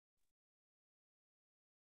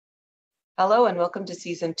Hello and welcome to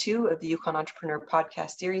season 2 of the Yukon Entrepreneur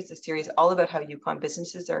podcast series, a series all about how Yukon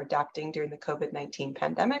businesses are adapting during the COVID-19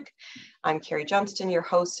 pandemic. I'm Carrie Johnston, your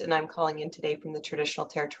host, and I'm calling in today from the traditional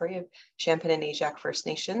territory of Champagne-Aniak First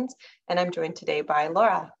Nations. And I'm joined today by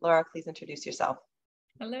Laura. Laura, please introduce yourself.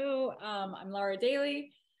 Hello, I'm Larra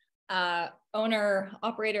Daley, owner,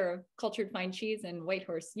 operator of Cultured Fine Cheese in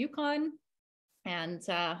Whitehorse, Yukon. And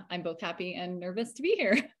I'm both happy and nervous to be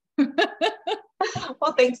here.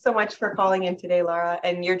 Well, thanks so much for calling in today, Laura.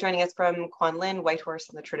 And you're joining us from Kwanlin, Whitehorse,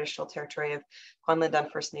 on the traditional territory of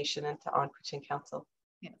Kwanlin First Nation and Ta'an Council.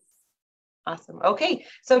 Yes. Awesome. Okay,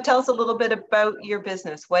 so tell us a little bit about your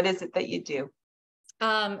business. What is it that you do?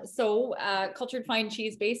 Cultured Fine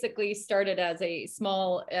Cheese basically started as a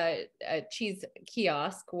small cheese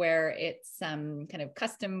kiosk where it's kind of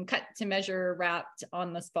custom cut to measure, wrapped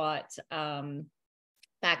on the spot.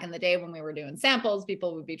 Back in the day when we were doing samples,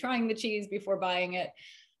 people would be trying the cheese before buying it,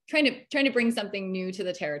 trying to bring something new to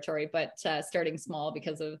the territory, but starting small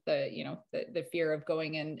because of the fear of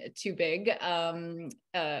going in too big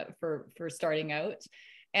for starting out.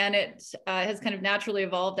 And it has kind of naturally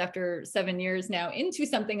evolved after 7 years now into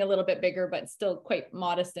something a little bit bigger, but still quite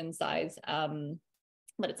modest in size.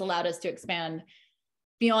 But it's allowed us to expand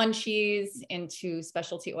beyond cheese into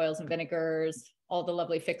specialty oils and vinegars, all the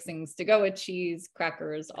lovely fixings to go with cheese,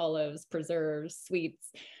 crackers, olives, preserves,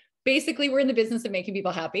 sweets. Basically, we're in the business of making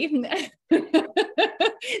people happy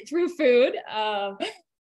through food. So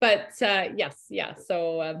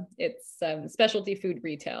it's specialty food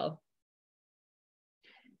retail.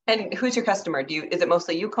 And who's your customer? Is it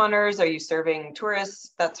mostly Yukoners? Are you serving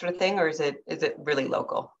tourists, that sort of thing, or is it really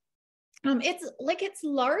local? It's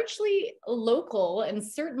largely local, and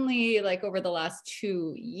certainly like over the last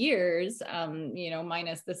 2 years,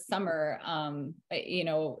 minus the summer,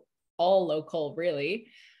 all local really.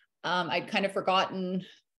 I'd kind of forgotten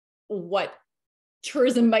what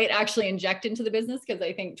tourism might actually inject into the business, because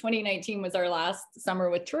I think 2019 was our last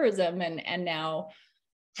summer with tourism, and now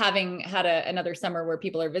having had another summer where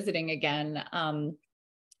people are visiting again,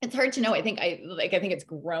 it's hard to know. I think it's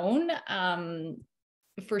grown.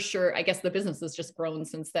 For sure, I guess the business has just grown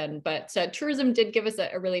since then, but tourism did give us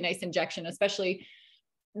a really nice injection, especially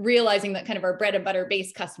realizing that kind of our bread and butter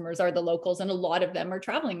base customers are the locals, and a lot of them are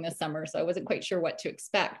traveling this summer. So I wasn't quite sure what to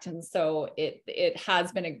expect. And so it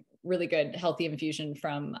has been a really good, healthy infusion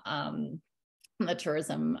from the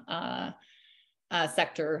tourism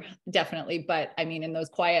sector, definitely. But I mean, in those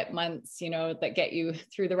quiet months, that get you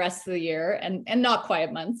through the rest of the year, and not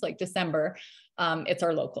quiet months like December, it's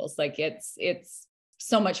our locals. Like it's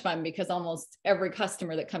so much fun because almost every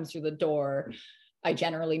customer that comes through the door, I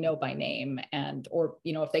generally know by name, or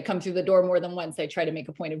if they come through the door more than once, I try to make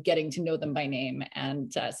a point of getting to know them by name.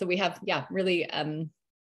 And so we have, really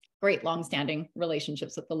great longstanding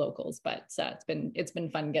relationships with the locals, but it's been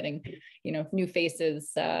fun getting, new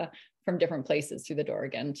faces from different places through the door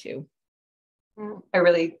again too.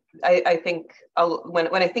 I think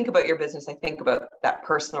when I think about your business, I think about that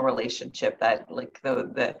personal relationship, that like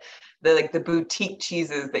the boutique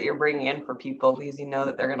cheeses that you're bringing in for people, because you know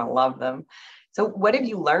that they're going to love them. So what have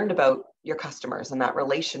you learned about your customers and that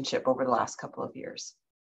relationship over the last couple of years?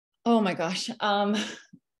 Oh my gosh.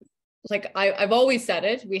 Like I've always said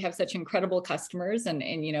it, we have such incredible customers, and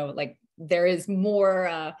like there is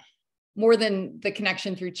more than the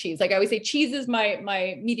connection through cheese. Like I always say, cheese is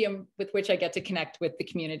my medium with which I get to connect with the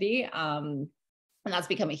community. And that's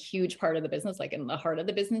become a huge part of the business, like in the heart of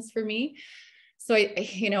the business for me. So I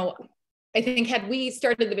think had we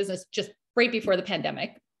started the business just right before the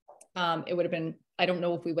pandemic, it would have been, I don't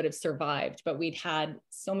know if we would have survived, but we'd had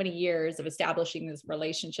so many years of establishing these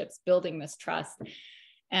relationships, building this trust.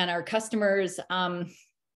 And our customers,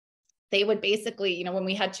 they would basically, when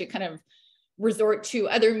we had to kind of resort to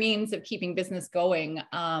other means of keeping business going,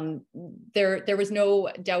 there was no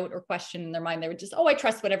doubt or question in their mind. They were just, oh, I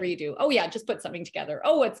trust whatever you do. Oh yeah, just put something together.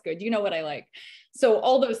 Oh, it's good. You know what I like. So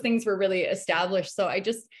all those things were really established. So I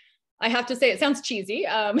have to say, it sounds cheesy.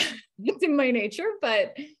 It's in my nature,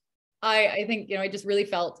 but I think, I just really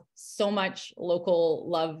felt so much local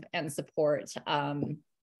love and support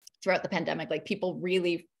throughout the pandemic. Like people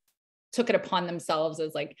really took it upon themselves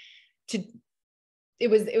as like it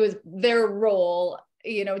was their role,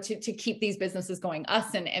 to keep these businesses going,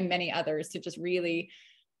 us and many others, to just really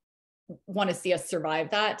want to see us survive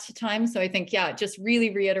that time. So I think, just really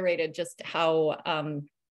reiterated just how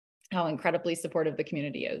incredibly supportive the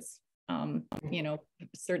community is,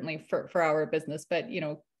 certainly for our business, but,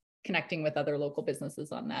 connecting with other local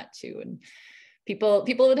businesses on that too. And people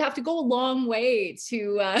would have to go a long way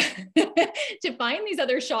to to find these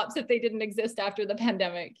other shops if they didn't exist after the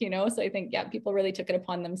pandemic, you know? So I think, yeah, people really took it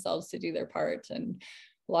upon themselves to do their part, and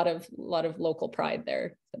a lot of local pride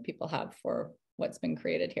there that people have for what's been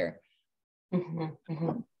created here. Mm-hmm,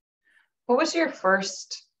 mm-hmm. What was your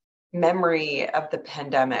first memory of the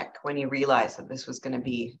pandemic when you realized that this was going to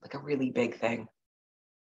be like a really big thing?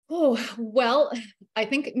 Oh, well, I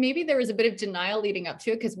think maybe there was a bit of denial leading up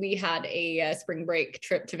to it because we had a spring break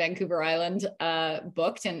trip to Vancouver Island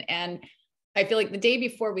booked. And I feel like the day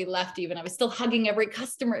before we left, even I was still hugging every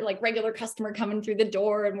customer, like regular customer coming through the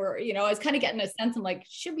door. And we're, you know, I was kind of getting a sense of like,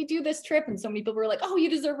 should we do this trip? And so many people were like, oh, you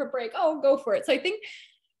deserve a break. Oh, go for it. So I think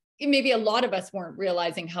maybe a lot of us weren't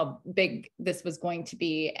realizing how big this was going to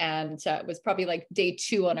be. And it was probably like day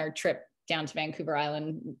 2 on our trip down to Vancouver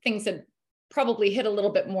Island. Things had probably hit a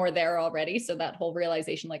little bit more there already. So that whole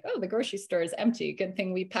realization, like, oh, the grocery store is empty. Good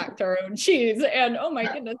thing we packed our own cheese. And oh my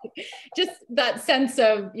goodness, just that sense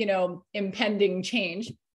of, you know, impending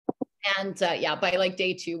change. And yeah, by like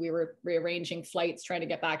day 2, we were rearranging flights, trying to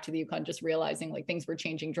get back to the Yukon, just realizing like things were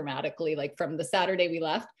changing dramatically. Like from the Saturday we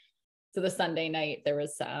left to the Sunday night, there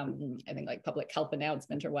was, I think like public health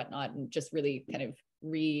announcement or whatnot, and just really kind of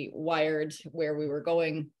rewired where we were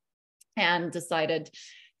going and decided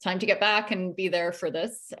time to get back and be there for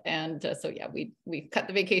this. And so, yeah, we cut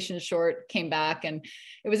the vacation short, came back, and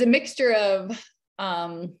it was a mixture of,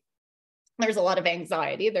 there's a lot of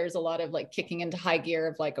anxiety. There's a lot of like kicking into high gear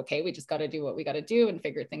of like, okay, we just got to do what we got to do and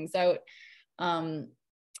figure things out.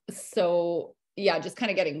 So yeah, just kind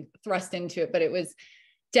of getting thrust into it, but it was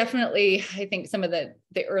definitely, I think some of the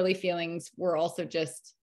early feelings were also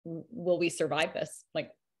just, will we survive this? Like,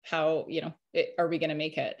 how, you know, are we going to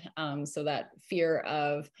make it? So that fear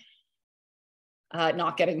of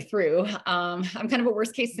not getting through. I'm kind of a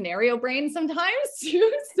worst case scenario brain sometimes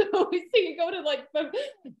too. So you go to like the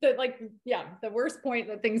worst point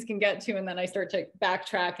that things can get to, and then I start to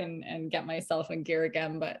backtrack and get myself in gear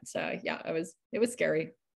again. But yeah, it was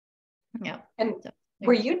scary. Yeah. And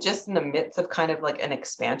were you just in the midst of kind of like an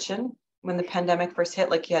expansion when the pandemic first hit?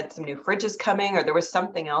 Like you had some new fridges coming, or there was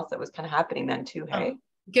something else that was kind of happening then too, hey?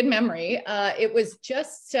 Good memory. It was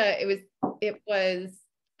just, it was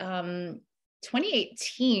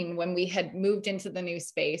 2018 when we had moved into the new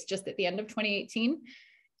space, just at the end of 2018.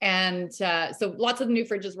 And so lots of the new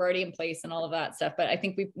fridges were already in place and all of that stuff, but I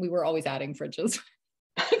think we were always adding fridges.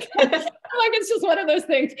 Like, it's just one of those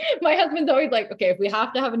things. My husband's always like, okay, if we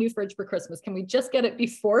have to have a new fridge for Christmas, can we just get it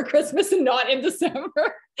before Christmas and not in December?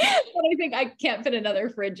 But I think I can't fit another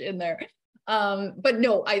fridge in there. But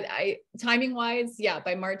no, I timing wise, yeah,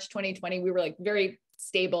 by March 2020, we were like very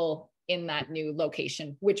stable in that new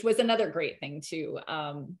location, which was another great thing too.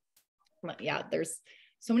 Yeah, there's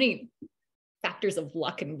so many factors of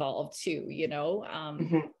luck involved too, you know.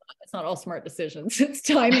 It's not all smart decisions. It's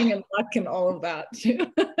timing and luck and all of that too.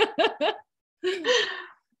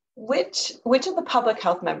 Which of the public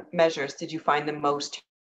health measures did you find the most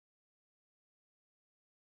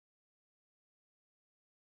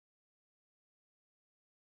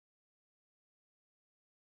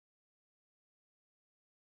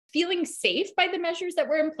feeling safe by the measures that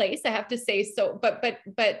were in place, I have to say? So, but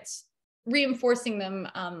reinforcing them,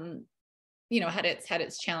 you know, had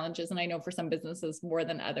its challenges. And I know for some businesses more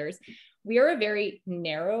than others, we are a very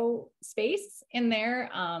narrow space in there.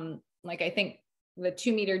 Like I think the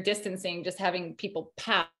 2-meter distancing, just having people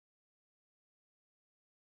pass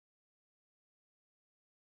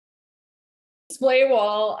display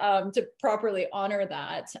wall to properly honor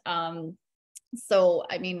that. So,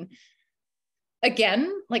 I mean,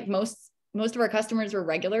 again, like most of our customers were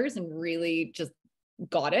regulars and really just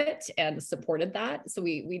got it and supported that. So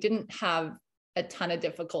we didn't have a ton of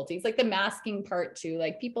difficulties, like the masking part too.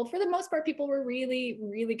 Like people, for the most part, people were really,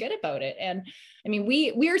 really good about it. And I mean,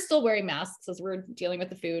 we are still wearing masks as we're dealing with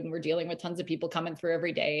the food, and we're dealing with tons of people coming through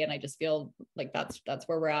every day. And I just feel like that's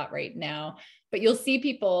where we're at right now. But you'll see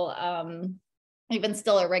people, even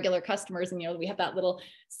still our regular customers, and you know, we have that little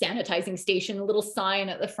sanitizing station, a little sign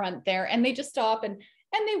at the front there, and they just stop and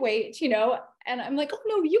they wait, you know. And I'm like, oh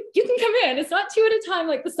no, you can come in. It's not 2 at a time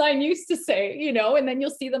like the sign used to say, you know. And then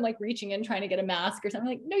you'll see them like reaching in trying to get a mask or something.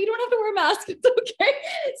 Like, no, you don't have to wear a mask. It's okay.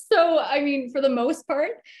 So I mean, for the most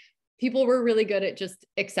part, people were really good at just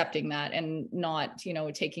accepting that and not, you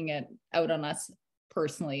know, taking it out on us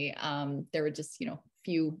personally. There were just, you know,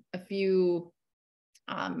 a few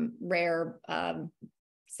rare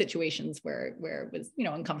situations where it was, you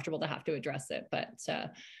know, uncomfortable to have to address it. But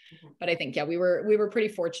I think, yeah, we were pretty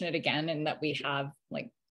fortunate again in that we have like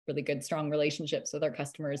really good, strong relationships with our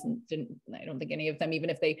customers, and I don't think any of them, even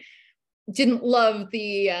if they didn't love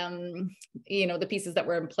the, the pieces that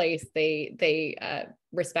were in place. They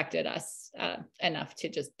respected us enough to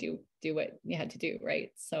just do what you had to do.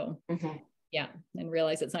 Right. So yeah. And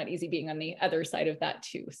realize it's not easy being on the other side of that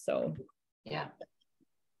too. So yeah.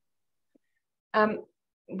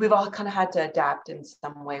 We've all kind of had to adapt in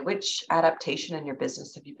some way. Which adaptation in your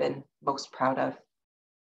business have you been most proud of?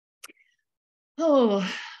 Oh,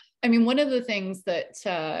 I mean, one of the things that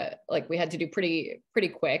like we had to do pretty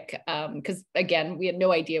quick, because again, we had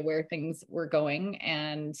no idea where things were going,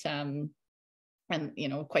 and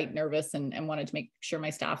quite nervous and wanted to make sure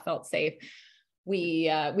my staff felt safe. We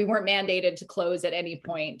weren't mandated to close at any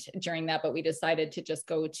point during that, but we decided to just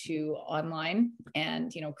go to online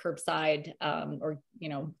and, curbside, or,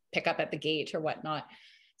 pick up at the gate or whatnot.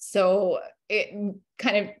 So it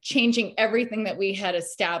kind of changing everything that we had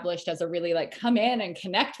established as a really like come in and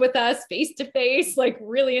connect with us face to face, like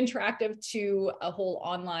really interactive, to a whole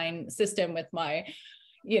online system with my,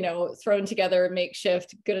 thrown together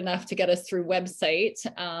makeshift, good enough to get us through website.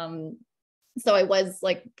 So I was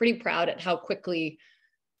like pretty proud at how quickly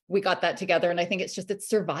we got that together. And I think it's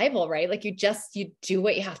survival, right? Like you do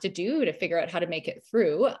what you have to do to figure out how to make it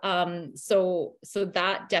through. So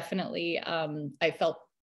that definitely, I felt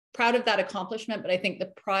proud of that accomplishment, but I think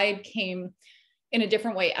the pride came in a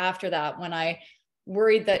different way after that, when I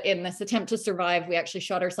worried that in this attempt to survive, we actually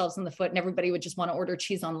shot ourselves in the foot, and everybody would just want to order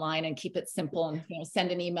cheese online and keep it simple and,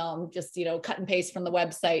 send an email and just, cut and paste from the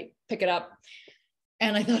website, pick it up.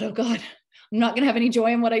 And I thought, oh God, I'm not going to have any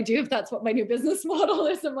joy in what I do if that's what my new business model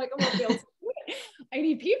is. I'm like, I'm not able to do it. I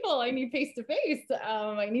need people. I need face to face.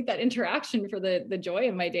 I need that interaction for the joy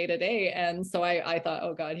in my day to day. And so I thought,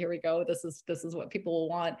 oh God, here we go. This is what people will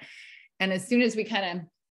want. And as soon as we kind of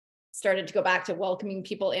started to go back to welcoming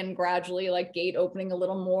people in gradually, like gate opening a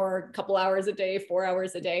little more, a couple hours a day, 4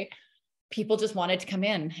 hours a day, people just wanted to come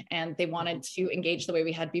in and they wanted to engage the way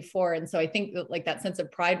we had before. And so I think that like that sense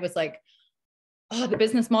of pride was like, oh, the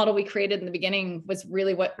business model we created in the beginning was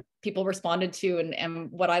really what people responded to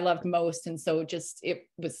and what I loved most. And so it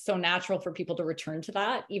was so natural for people to return to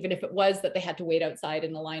that, even if it was that they had to wait outside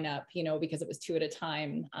in the lineup, because it was 2 at a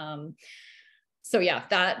time. So yeah,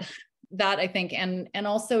 that I think, and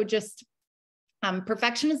also just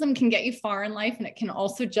perfectionism can get you far in life, and it can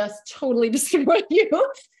also just totally destroy you.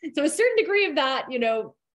 So a certain degree of that,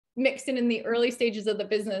 mixed in the early stages of the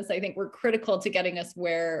business, I think were critical to getting us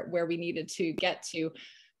where we needed to get to.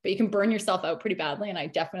 But you can burn yourself out pretty badly. And I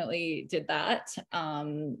definitely did that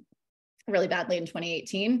really badly in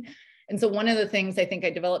 2018. And so one of the things I think I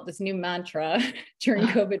developed this new mantra during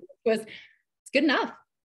COVID was, it's good enough.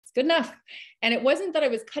 It's good enough. And it wasn't that I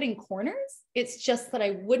was cutting corners. It's just that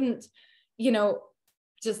I wouldn't,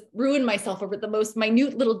 just ruin myself over the most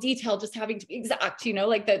minute little detail, just having to be exact,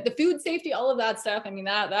 like the food safety, all of that stuff. I mean,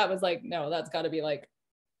 that was like, no, that's got to be like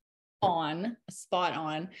spot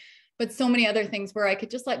on. But so many other things where I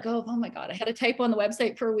could just let go of, oh my God, I had a typo on the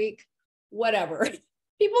website for a week, whatever.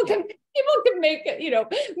 People can make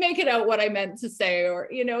it, make it out what I meant to say, or,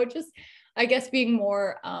 just, I guess being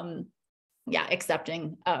more,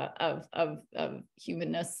 accepting of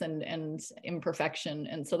humanness and imperfection.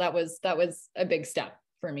 And so that was a big step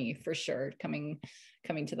for me, for sure, coming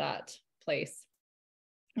to that place.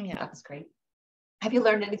 Yeah, that's great. Have you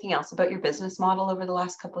learned anything else about your business model over the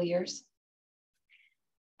last couple of years?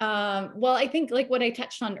 Well, I think like what I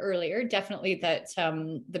touched on earlier, definitely that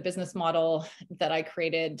the business model that I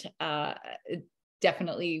created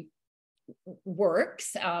definitely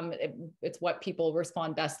works. It's what people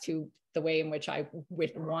respond best to, the way in which I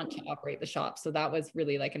would want to operate the shop. So that was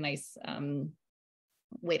really like a nice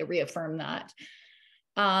way to reaffirm that.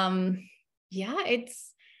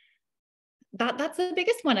 It's that's the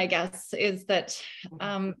biggest one, I guess, is that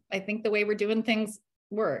I think the way we're doing things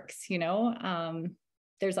works.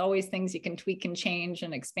 There's always things you can tweak and change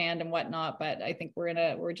and expand and whatnot, but I think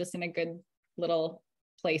we're just in a good little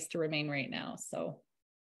place to remain right now. So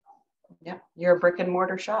yeah, you're a brick and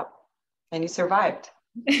mortar shop and you survived.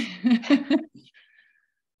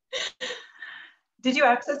 Did you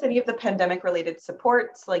access any of the pandemic related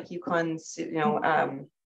supports like Yukon's,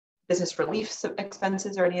 business relief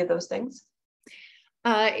expenses or any of those things?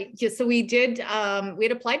 So we did, we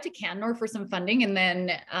had applied to Canmore for some funding, and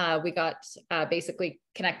then we got basically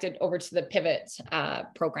connected over to the Pivot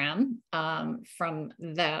program from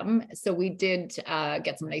them. So we did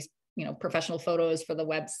get some nice, professional photos for the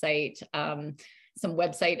website, some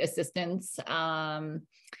website assistance.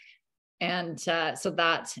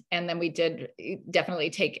 And then we did definitely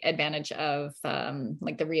take advantage of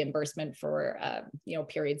like the reimbursement for,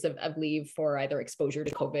 periods of leave for either exposure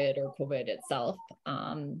to COVID or COVID itself.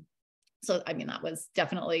 So, I mean, that was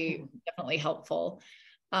definitely helpful.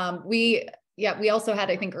 We also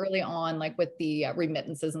had, I think early on, like with the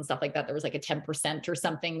remittances and stuff like that, there was like a 10% or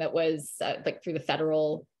something that was like through the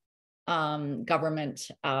federal government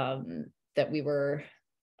that we were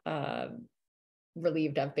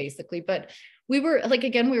relieved of basically. But we were like,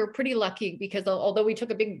 again, we were pretty lucky because although we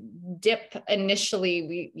took a big dip initially,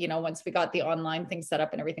 we, you know, once we got the online thing set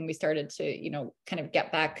up and everything, we started to, you know, kind of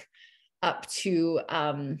get back up to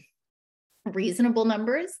reasonable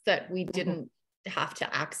numbers that we didn't have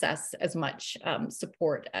to access as much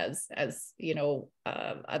support as you know,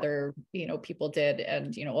 other, you know, people did.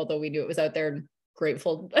 And, you know, although we knew it was out there, and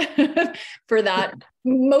grateful for that,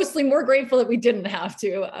 mostly more grateful that we didn't have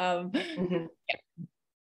to.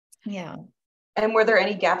 Yeah. And were there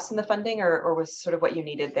any gaps in the funding, or was sort of what you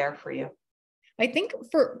needed there for you? I think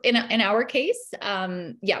in our case,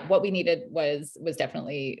 what we needed was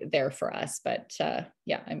definitely there for us. But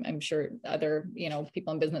I'm sure other, you know,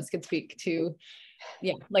 people in business could speak to,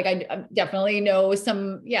 like I definitely know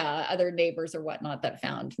some, other neighbors or whatnot that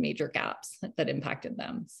found major gaps that impacted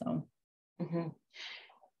them. So.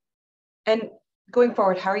 And going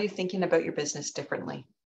forward, how are you thinking about your business differently?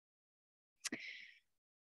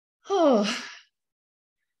 Oh,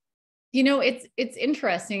 you know, it's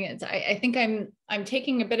interesting. I think I'm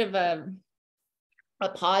taking a bit of a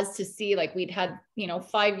pause to see, like we'd had, you know,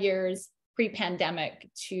 5 years pre-pandemic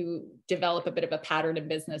to develop a bit of a pattern in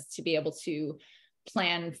business to be able to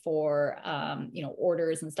plan for, you know,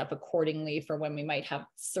 orders and stuff accordingly for when we might have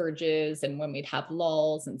surges and when we'd have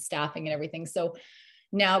lulls and staffing and everything. So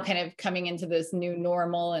now kind of coming into this new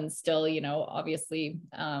normal and still, you know, obviously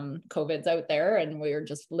COVID's out there and we're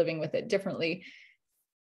just living with it differently.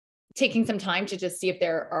 Taking some time to just see if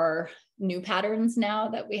there are new patterns now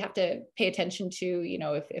that we have to pay attention to, you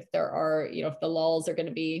know, if there are, you know, if the lulls are going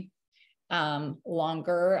to be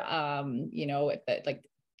longer, you know, if like,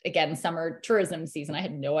 again, summer tourism season, I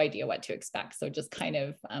had no idea what to expect. So just kind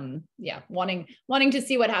of, wanting to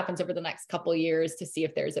see what happens over the next couple of years to see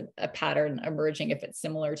if there's a pattern emerging, if it's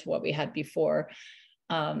similar to what we had before.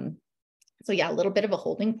 So a little bit of a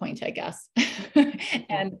holding point, I guess.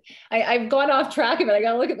 And I've gone off track of it. I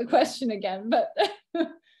got to look at the question again, but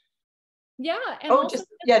yeah. And just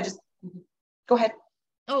go ahead.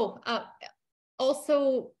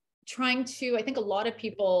 Also trying to, I think a lot of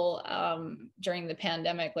people during the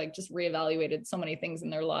pandemic, like just reevaluated so many things in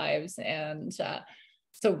their lives. And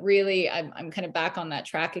so really I'm kind of back on that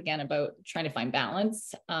track again about trying to find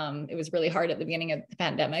balance. It was really hard at the beginning of the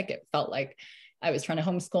pandemic. It felt like I was trying to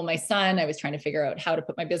homeschool my son. I was trying to figure out how to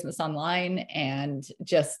put my business online and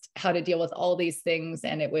just how to deal with all these things.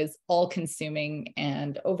 And it was all consuming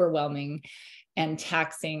and overwhelming and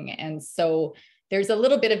taxing. And so there's a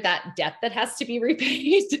little bit of that debt that has to be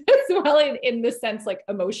repaid as well in the sense, like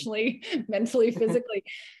emotionally, mentally, physically.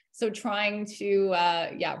 So trying to,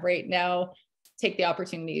 right now, take the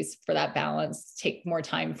opportunities for that balance, take more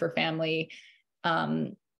time for family,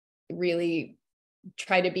 really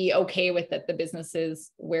try to be okay with that the business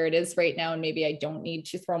is where it is right now. And maybe I don't need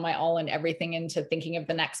to throw my all and everything into thinking of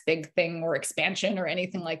the next big thing or expansion or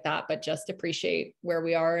anything like that, but just appreciate where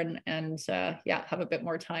we are and have a bit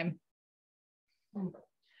more time.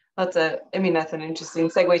 That's an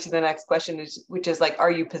interesting segue to the next question, which is like,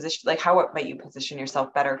 are you positioned, like how might you position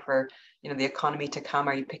yourself better for, you know, the economy to come?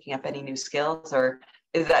 Are you picking up any new skills, or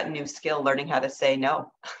is that new skill learning how to say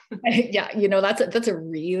no? Yeah, you know, that's a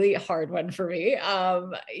really hard one for me.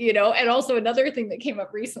 You know, and also another thing that came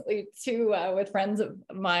up recently too, with friends of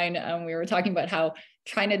mine, we were talking about how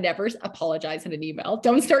trying to never apologize in an email.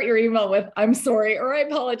 Don't start your email with "I'm sorry" or "I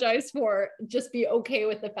apologize for." Just be okay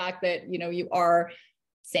with the fact that, you know, you are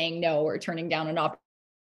saying no or turning down an opportunity.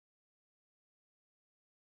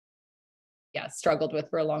 Struggled with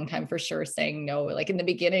for a long time for sure, saying no. Like in the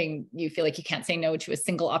beginning, you feel like you can't say no to a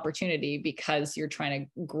single opportunity because you're trying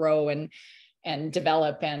to grow and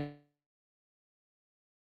develop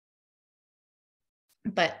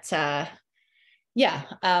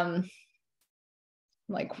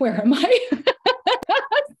like, where am I?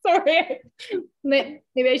 Sorry.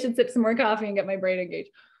 Maybe I should sip some more coffee and get my brain engaged.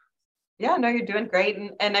 Yeah, no, you're doing great.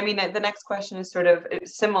 And I mean, the next question is sort of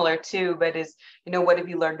similar too, but is, you know, what have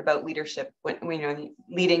you learned about leadership when you know,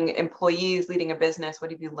 leading employees, leading a business?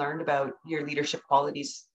 What have you learned about your leadership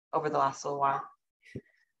qualities over the last little while?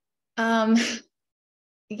 I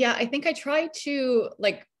think I try to,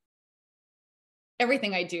 like,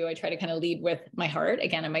 everything I do, I try to kind of lead with my heart.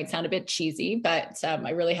 Again, it might sound a bit cheesy, but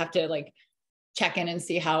I really have to like check in and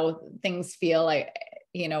see how things feel, like,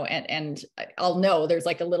 you know, and I'll know there's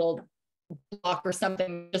like a little block or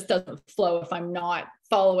something just doesn't flow if I'm not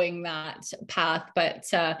following that path. But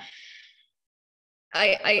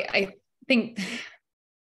I think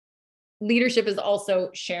leadership is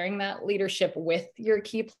also sharing that leadership with your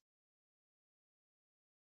key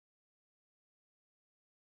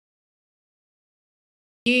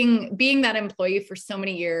being that employee for so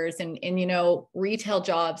many years and you know, retail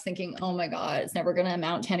jobs, thinking, oh my God, it's never going to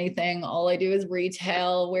amount to anything. All I do is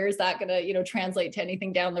retail. Where's that going to, you know, translate to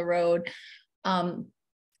anything down the road?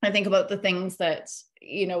 I think about the things that,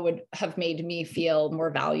 you know, would have made me feel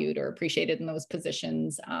more valued or appreciated in those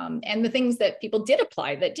positions. And the things that people did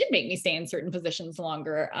apply that did make me stay in certain positions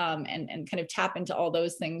longer, and kind of tap into all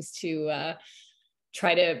those things to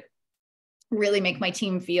try to really make my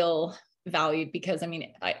team feel valued. Because I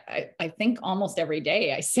mean, I think almost every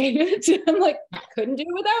day I say it. I'm like, I couldn't do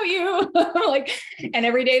it without you. Like, and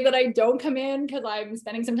every day that I don't come in because I'm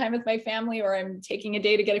spending some time with my family or I'm taking a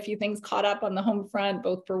day to get a few things caught up on the home front,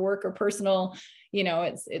 both for work or personal, you know,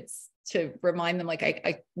 it's to remind them, like,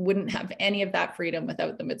 I wouldn't have any of that freedom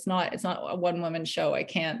without them. It's not a one woman show. I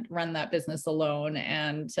can't run that business alone.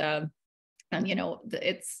 And you know,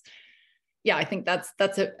 yeah, I think that's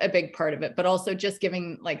a big part of it, but also just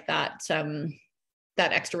giving like that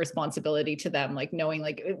extra responsibility to them, like knowing,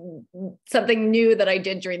 like, something new that I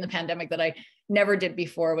did during the pandemic that I never did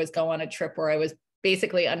before was go on a trip where I was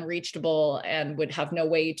basically unreachable and would have no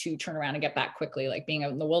way to turn around and get back quickly, like being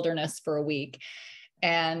out in the wilderness for a week.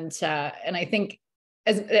 And I think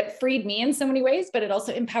as it freed me in so many ways, but it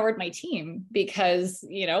also empowered my team because,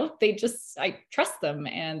 you know, I trust them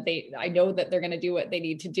and I know that they're going to do what they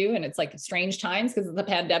need to do. And it's like strange times because of the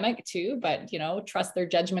pandemic too, but, you know, trust their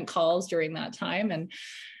judgment calls during that time. And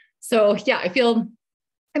so, yeah, I feel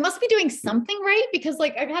I must be doing something right because,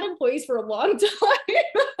 like, I've had employees for a long time,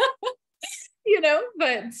 you know,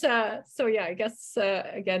 but, so yeah, I guess,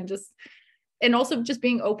 again, and also just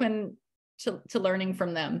being open to learning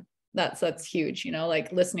from them. That's huge, you know,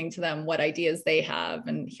 like listening to them, what ideas they have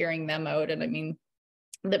and hearing them out. And I mean,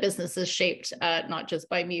 the business is shaped not just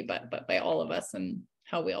by me, but by all of us and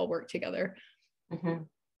how we all work together. Mm-hmm.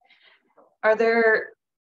 Are there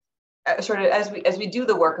sort of, as we do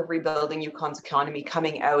the work of rebuilding Yukon's economy,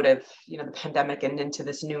 coming out of, you know, the pandemic and into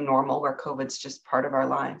this new normal where COVID's just part of our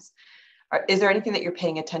lives, is there anything that you're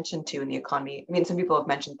paying attention to in the economy? I mean, some people have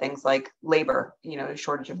mentioned things like labor, you know,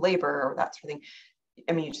 shortage of labor or that sort of thing.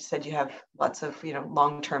 I mean, you just said you have lots of, you know,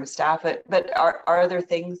 long-term staff, but are there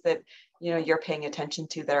things that, you know, you're paying attention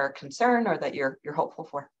to that are a concern or that you're hopeful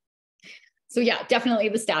for? So yeah, definitely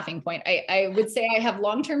the staffing point. I would say I have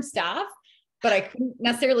long-term staff, but I couldn't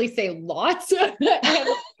necessarily say lots. I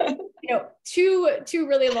have, you know, two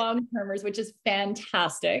really long-termers, which is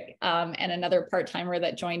fantastic. And another part-timer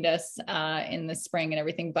that joined us in the spring and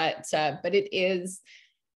everything. But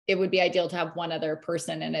it would be ideal to have one other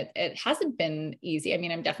person, and it hasn't been easy. I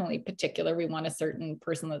mean, I'm definitely particular. We want a certain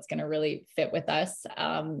person that's going to really fit with us.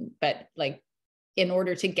 But like, in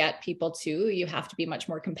order to get people to, you have to be much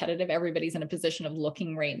more competitive. Everybody's in a position of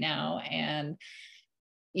looking right now. And,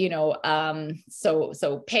 you know,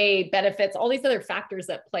 so pay, benefits, all these other factors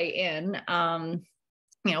that play in,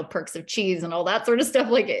 you know, perks of cheese and all that sort of stuff,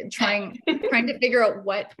 like trying to figure out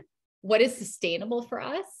what is sustainable for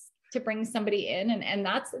us to bring somebody in. And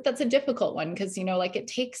that's a difficult one because, you know, like it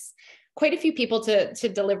takes quite a few people to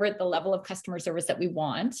deliver the level of customer service that we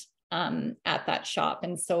want at that shop.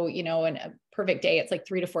 And so, you know, in a perfect day, it's like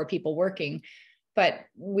 3 to 4 people working, but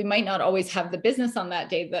we might not always have the business on that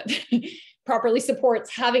day that properly supports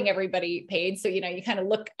having everybody paid. So, you know, you kind of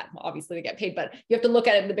look, obviously they get paid, but you have to look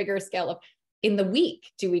at it in the bigger scale of, in the week,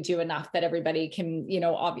 do we do enough that everybody can, you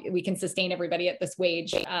know, we can sustain everybody at this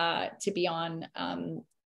wage to be on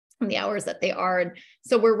the hours that they are. And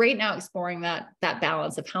so we're right now exploring that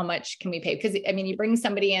balance of how much can we pay? Because I mean, you bring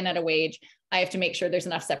somebody in at a wage, I have to make sure there's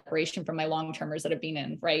enough separation from my long-termers that have been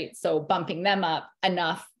in, right? So bumping them up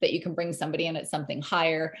enough that you can bring somebody in at something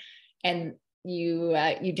higher, and you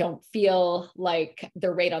don't feel like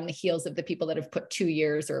they're right on the heels of the people that have put 2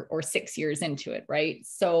 years or 6 years into it, right?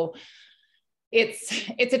 So it's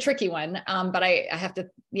a tricky one, but I have to,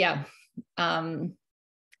 yeah.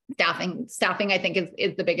 Staffing, I think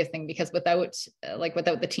is the biggest thing, because without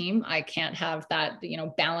the team, I can't have that, you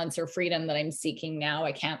know, balance or freedom that I'm seeking now.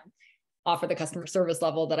 I can't offer the customer service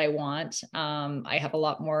level that I want. I have a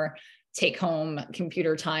lot more take home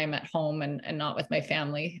computer time at home and not with my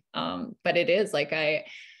family. But it is like,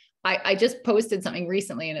 I just posted something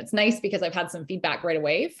recently, and it's nice because I've had some feedback right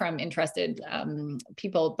away from interested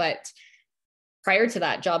people, but prior to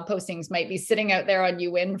that, job postings might be sitting out there on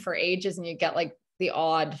UWin for ages, and you get like the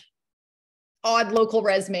odd local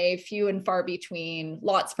resume, few and far between,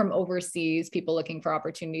 lots from overseas, people looking for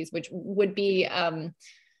opportunities, which would be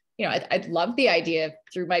I'd love the idea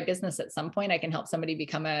through my business at some point, I can help somebody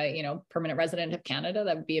become a, permanent resident of Canada.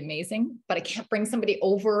 That would be amazing, but I can't bring somebody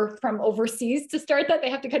over from overseas to start that.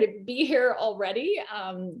 They have to kind of be here already,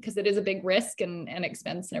 because it is a big risk and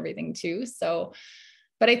expense and everything too. So,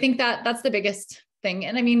 but I think that's the biggest thing.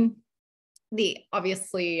 And I mean,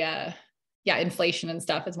 obviously, inflation and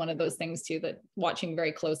stuff is one of those things too, that watching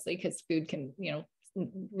very closely, because food can,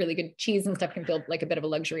 really good cheese and stuff can feel like a bit of a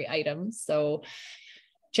luxury item. So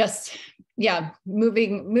just,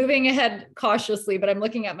 moving ahead cautiously, but I'm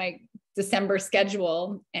looking at my December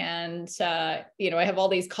schedule and, I have all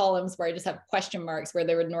these columns where I just have question marks where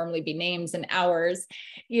there would normally be names and hours,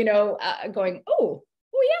 going, oh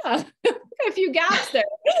yeah, a few gaps there.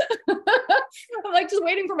 I'm like just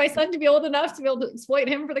waiting for my son to be old enough to be able to exploit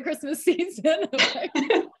him for the Christmas season.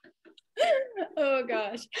 Oh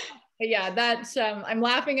gosh. Yeah, that's I'm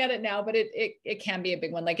laughing at it now, but it can be a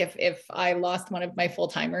big one. Like if I lost one of my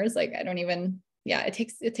full-timers, like I don't even,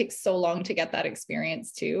 it takes so long to get that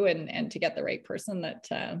experience too, and to get the right person that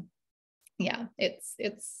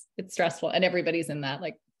it's stressful, and everybody's in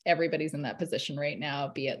that position right now,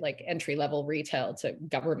 be it like entry-level retail to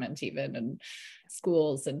government even, and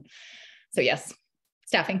schools. And so yes,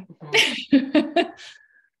 staffing. Mm-hmm.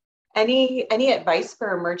 Any advice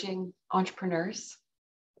for emerging entrepreneurs?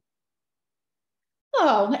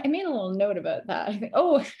 Oh, I made a little note about that. I think,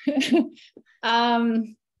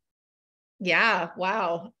 yeah,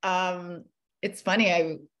 wow. It's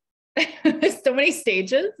funny. There's so many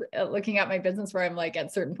stages looking at my business where I'm like,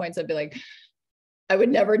 at certain points, I'd be like, I would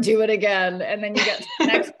never do it again. And then you get to the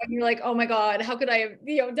next one, you're like, oh my God, how could I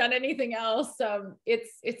have, done anything else?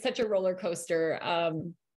 It's such a roller coaster.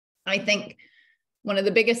 I think one of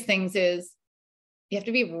the biggest things is you have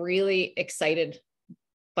to be really excited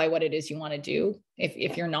by what it is you want to do.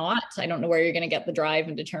 If you're not, I don't know where you're going to get the drive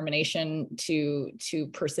and determination to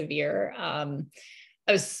persevere. I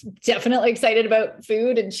was definitely excited about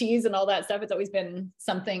food and cheese and all that stuff. It's always been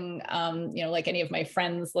something, like any of my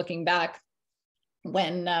friends looking back,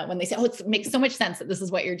 when they say, oh, it makes so much sense that this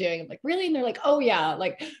is what you're doing. I'm like, really? And they're like, oh yeah.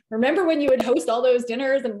 Like, remember when you would host all those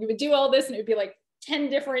dinners and you would do all this and it would be like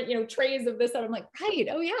 10 different, trays of this. And I'm like, right.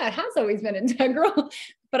 Oh yeah, it has always been integral.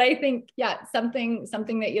 But I think,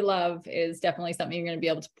 something that you love is definitely something you're going to be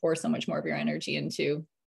able to pour so much more of your energy into.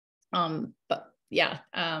 But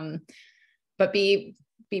be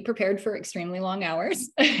prepared for extremely long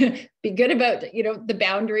hours. Be good about, the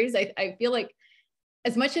boundaries. I feel like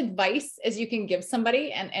as much advice as you can give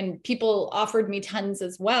somebody, and people offered me tons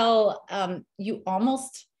as well. You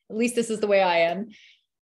almost, at least this is the way I am.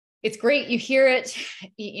 It's great. You hear it,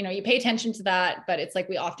 you pay attention to that, but it's like,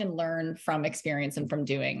 we often learn from experience and from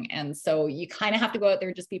doing. And so you kind of have to go out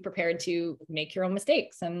there, just be prepared to make your own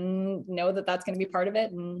mistakes and know that that's going to be part of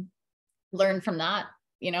it, and learn from that,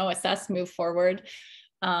 assess, move forward.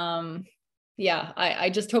 I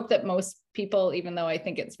just hope that most people, even though I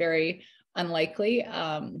think it's very unlikely,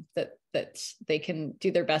 that they can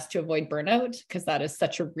do their best to avoid burnout, because that is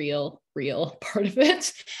such a real part of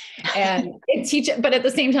it. And but at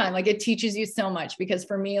the same time, like, it teaches you so much, because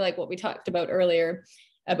for me, like what we talked about earlier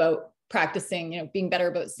about practicing, being better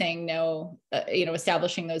about saying no,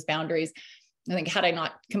 establishing those boundaries. I think had I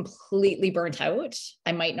not completely burnt out,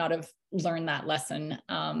 I might not have learned that lesson,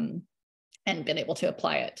 and been able to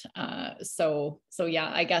apply it. So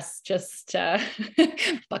I guess just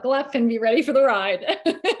buckle up and be ready for the ride,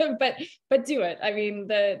 but do it. I mean,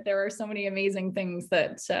 there are so many amazing things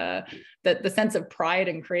that the sense of pride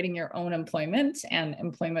in creating your own employment and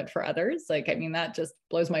employment for others. Like, I mean, that just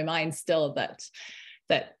blows my mind still, that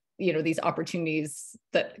these opportunities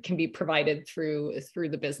that can be provided through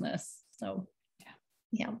the business. So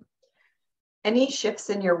yeah. Any shifts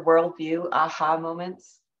in your worldview, aha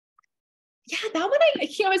moments? Yeah, that one, I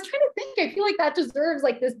was trying to think. I feel like that deserves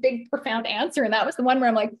like this big, profound answer. And that was the one where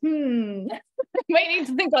I'm like, I might need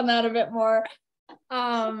to think on that a bit more.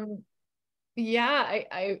 I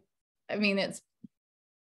mean,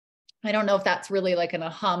 I don't know if that's really like an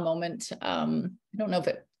aha moment. I don't know if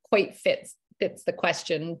it quite fits the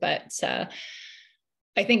question, but I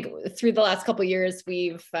think through the last couple of years,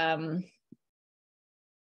 we've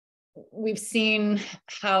seen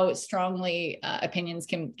how strongly opinions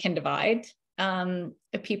can divide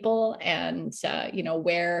people, and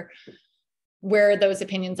where those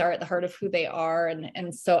opinions are at the heart of who they are,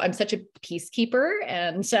 and so I'm such a peacekeeper,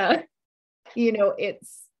 and it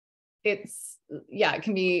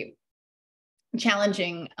can be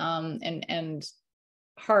challenging and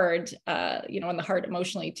hard, in the heart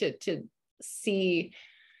emotionally to see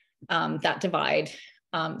that divide.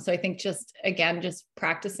 So I think just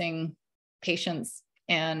practicing patience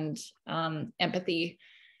and empathy,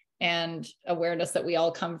 and awareness that we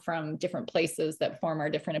all come from different places that form our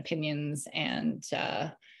different opinions, and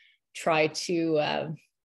try to,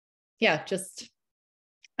 just,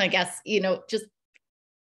 I guess, just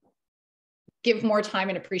give more time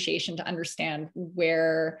and appreciation to understand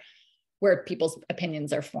where people's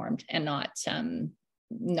opinions are formed, and not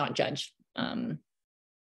judge,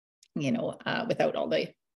 without all the,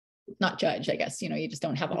 not judge, I guess, you just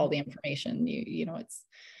don't have all the information,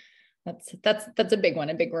 that's a big one,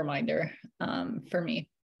 a big reminder for me.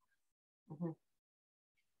 Mm-hmm.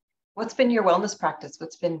 What's been your wellness practice?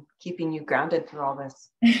 What's been keeping you grounded through all this?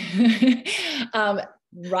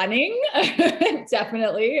 Running,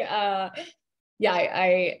 definitely.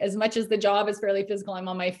 I as much as the job is fairly physical, I'm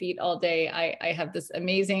on my feet all day. I have this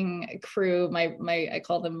amazing crew, I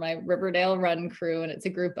call them my Riverdale Run crew, and it's a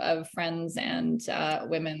group of friends and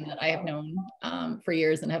women that I have known for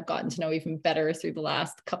years and have gotten to know even better through the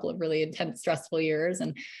last couple of really intense, stressful years.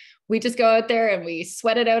 And we just go out there and we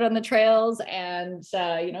sweat it out on the trails. And,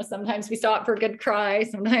 sometimes we stop for a good cry.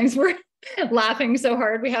 Sometimes we're laughing so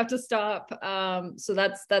hard we have to stop. So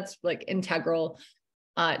that's like integral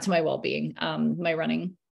to my well-being, my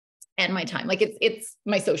running and my time. Like it's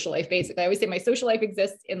my social life, basically. I always say my social life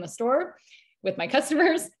exists in the store with my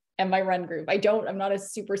customers and my run group. I'm not a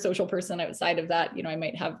super social person outside of that. I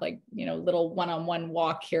might have little one-on-one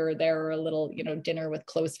walk here or there, or a little, dinner with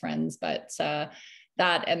close friends, but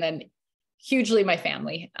that, and then hugely my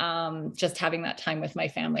family, just having that time with my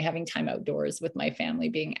family, having time outdoors with my family,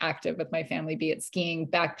 being active with my family, be it skiing,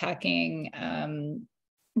 backpacking,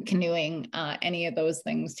 canoeing, any of those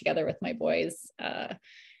things together with my boys,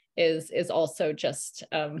 is also just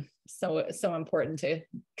so important to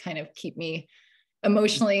kind of keep me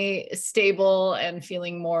emotionally stable and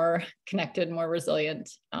feeling more connected, more resilient.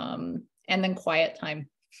 And then quiet time.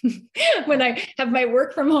 When I have my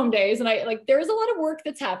work from home days, and there's a lot of work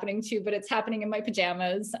that's happening too, but it's happening in my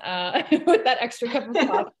pajamas with that extra cup of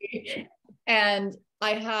coffee. And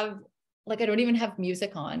I don't even have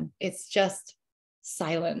music on. It's just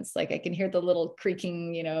silence. I can hear the little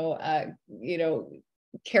creaking,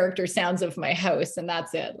 character sounds of my house, and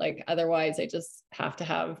that's it. Otherwise I just have to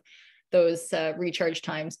have those recharge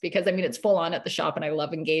times, because it's full on at the shop and I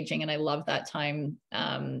love engaging and I love that time,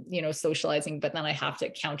 socializing, but then I have to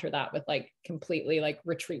counter that with completely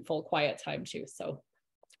retreatful quiet time too. So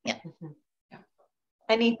yeah. Mm-hmm. Yeah.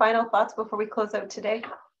 Any final thoughts before we close out today?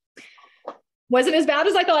 Wasn't as bad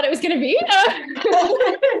as I thought it was going to be.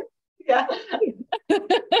 Yeah.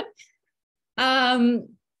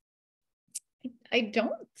 I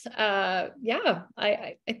don't, I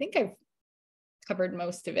think I've covered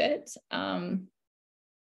most of it.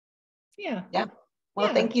 Yeah.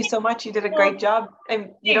 Well, thank you so much. You did a great job.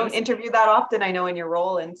 And you don't interview that often, I know, in your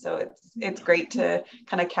role. And so it's great to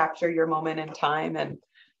kind of capture your moment in time and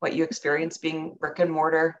what you experienced being brick and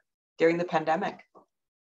mortar during the pandemic.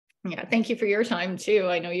 Yeah. Thank you for your time too.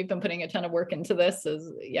 I know you've been putting a ton of work into this.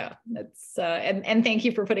 It's and thank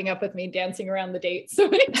you for putting up with me dancing around the date so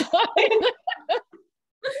many times.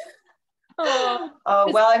 Well,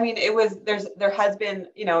 there has been,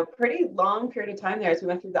 a pretty long period of time there as we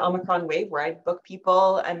went through the Omicron wave, where I'd book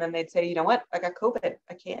people and then they'd say, you know what, I got COVID,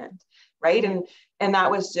 I can't. Right. Mm-hmm. And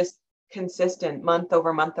that was just consistent month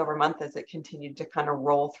over month over month as it continued to kind of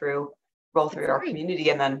roll through our community.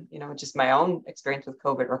 And then, just my own experience with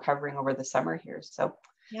COVID, recovering over the summer here. So,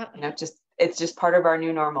 it's just part of our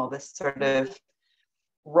new normal, this sort of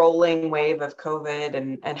rolling wave of COVID,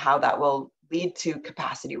 and how that will lead to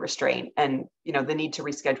capacity restraint and, the need to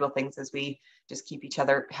reschedule things as we just keep each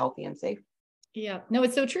other healthy and safe. Yeah, no,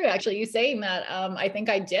 it's so true. Actually, you saying that, I think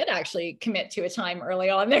I did actually commit to a time early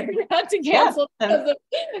on there to cancel because of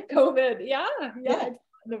COVID. Yeah. I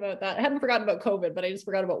about that. I hadn't forgotten about COVID, but I just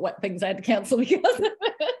forgot about what things I had to cancel because of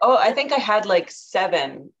it. Oh, I think I had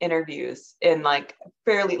 7 interviews in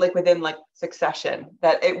fairly within succession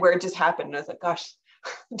where it just happened. And I was like, gosh,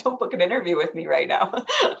 don't book an interview with me right now.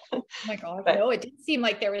 Oh my God. No, it did seem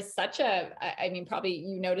like there was such probably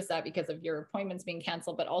you noticed that because of your appointments being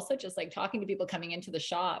canceled, but also just talking to people coming into the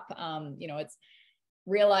shop, it's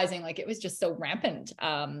realizing it was just so rampant.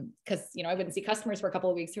 Cause I wouldn't see customers for a couple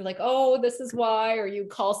of weeks. They're like, oh, this is why, or you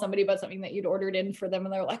call somebody about something that you'd ordered in for them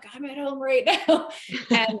and they're like, I'm at home right now.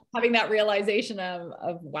 And having that realization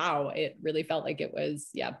of wow, it really felt like it was,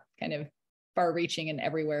 kind of far reaching and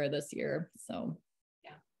everywhere this year. So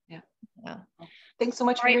yeah. Thanks so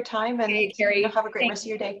much for your time, and Carrie, have a great rest of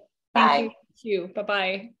your day. Bye. Thank you.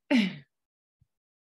 Bye-bye.